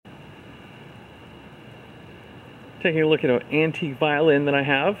taking a look at an antique violin that I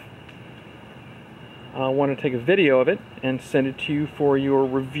have. I want to take a video of it and send it to you for your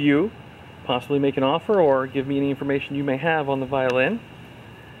review, possibly make an offer or give me any information you may have on the violin.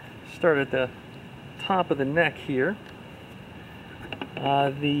 Start at the top of the neck here.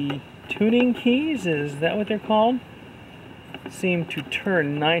 The tuning keys, is that what they're called? Seem to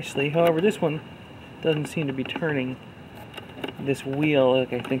turn nicely. However, this one doesn't seem to be turning this wheel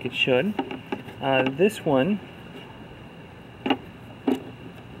like I think it should. This one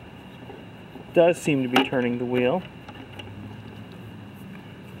does seem to be turning the wheel.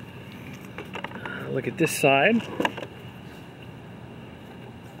 Look at this side.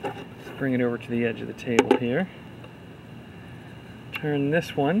 Bring it over to the edge of the table here. Turn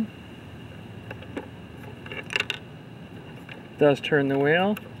this one. Does turn the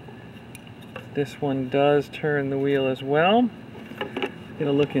wheel. This one does turn the wheel as well. Get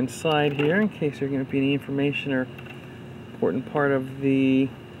a look inside here in case there's going to be any information or important part of the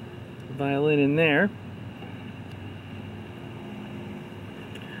violin in there.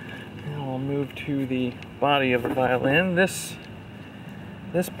 Now we'll move to the body of the violin. This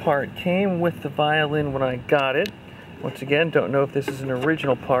part came with the violin when I got it. Once again, don't know if this is an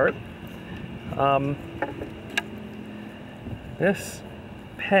original part. This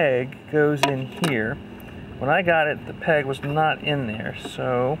peg goes in here. When I got it, the peg was not in there,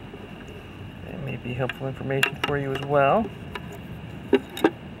 so that may be helpful information for you as well.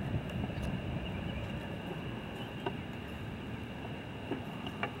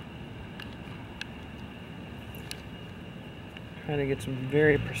 Trying to get some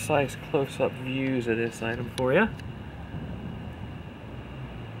very precise close-up views of this item for you.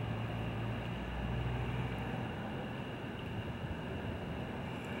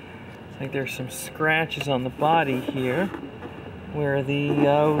 Like there's some scratches on the body here where the,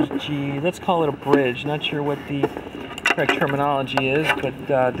 let's call it a bridge. Not sure what the correct terminology is,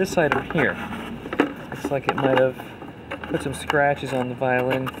 but this item here looks like it might have put some scratches on the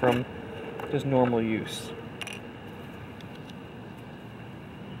violin from just normal use.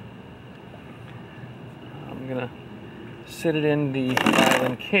 I'm gonna sit it in the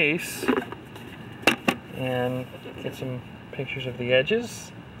violin case and get some pictures of the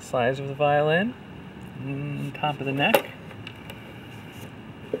edges. Size of the violin, top of the neck.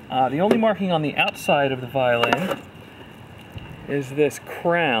 The only marking on the outside of the violin is this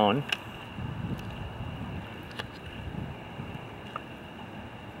crown.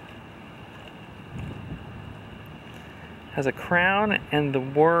 Has a crown and the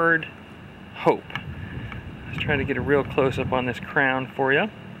word hope. Let's try to get a real close-up on this crown for you.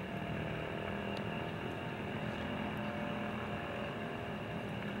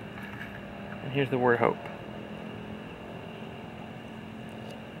 Here's the word hope.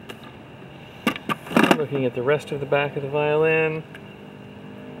 Looking at the rest of the back of the violin.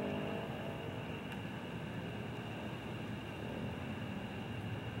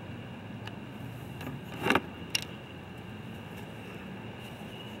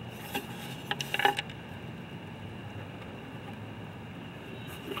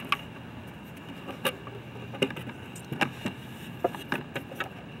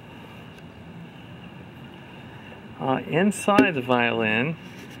 Inside the violin,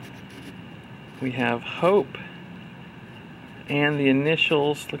 we have hope and the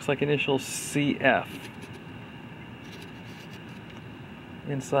initials, looks like initials CF,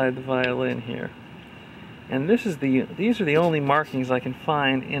 inside the violin here. And these are the only markings I can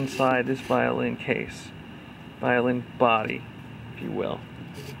find inside this violin case, violin body, if you will.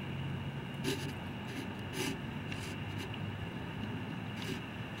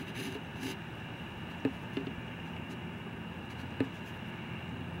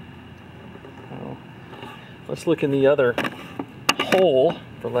 Let's look in the other hole,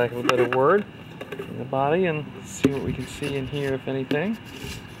 for lack of a better word, in the body and see what we can see in here, if anything.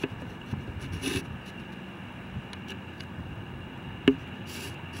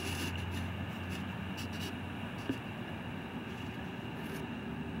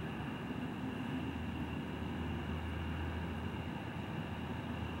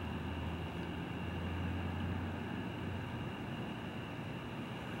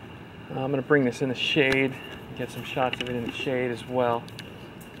 I'm going to bring this in the shade, get some shots of it in the shade as well.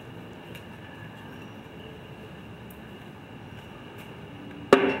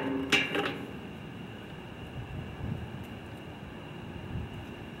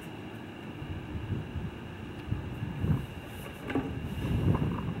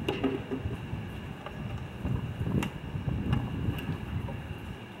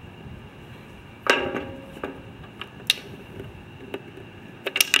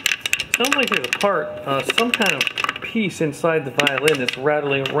 Sounds like there's a part, some kind of piece inside the violin that's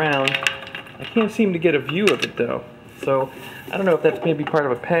rattling around. I can't seem to get a view of it though. So I don't know if that's maybe part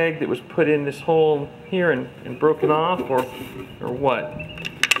of a peg that was put in this hole here and broken off, or what.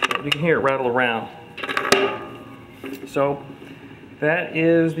 But you can hear it rattle around. So that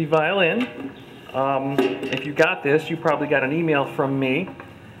is the violin. If you got this, you probably got an email from me.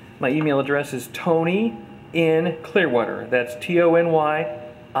 My email address is Tony in Clearwater. That's TONYIN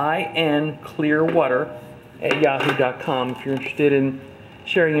Clearwater at yahoo.com if you're interested in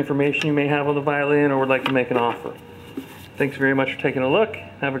sharing information you may have on the violin or would like to make an offer. Thanks very much for taking a look.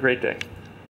 Have a great day.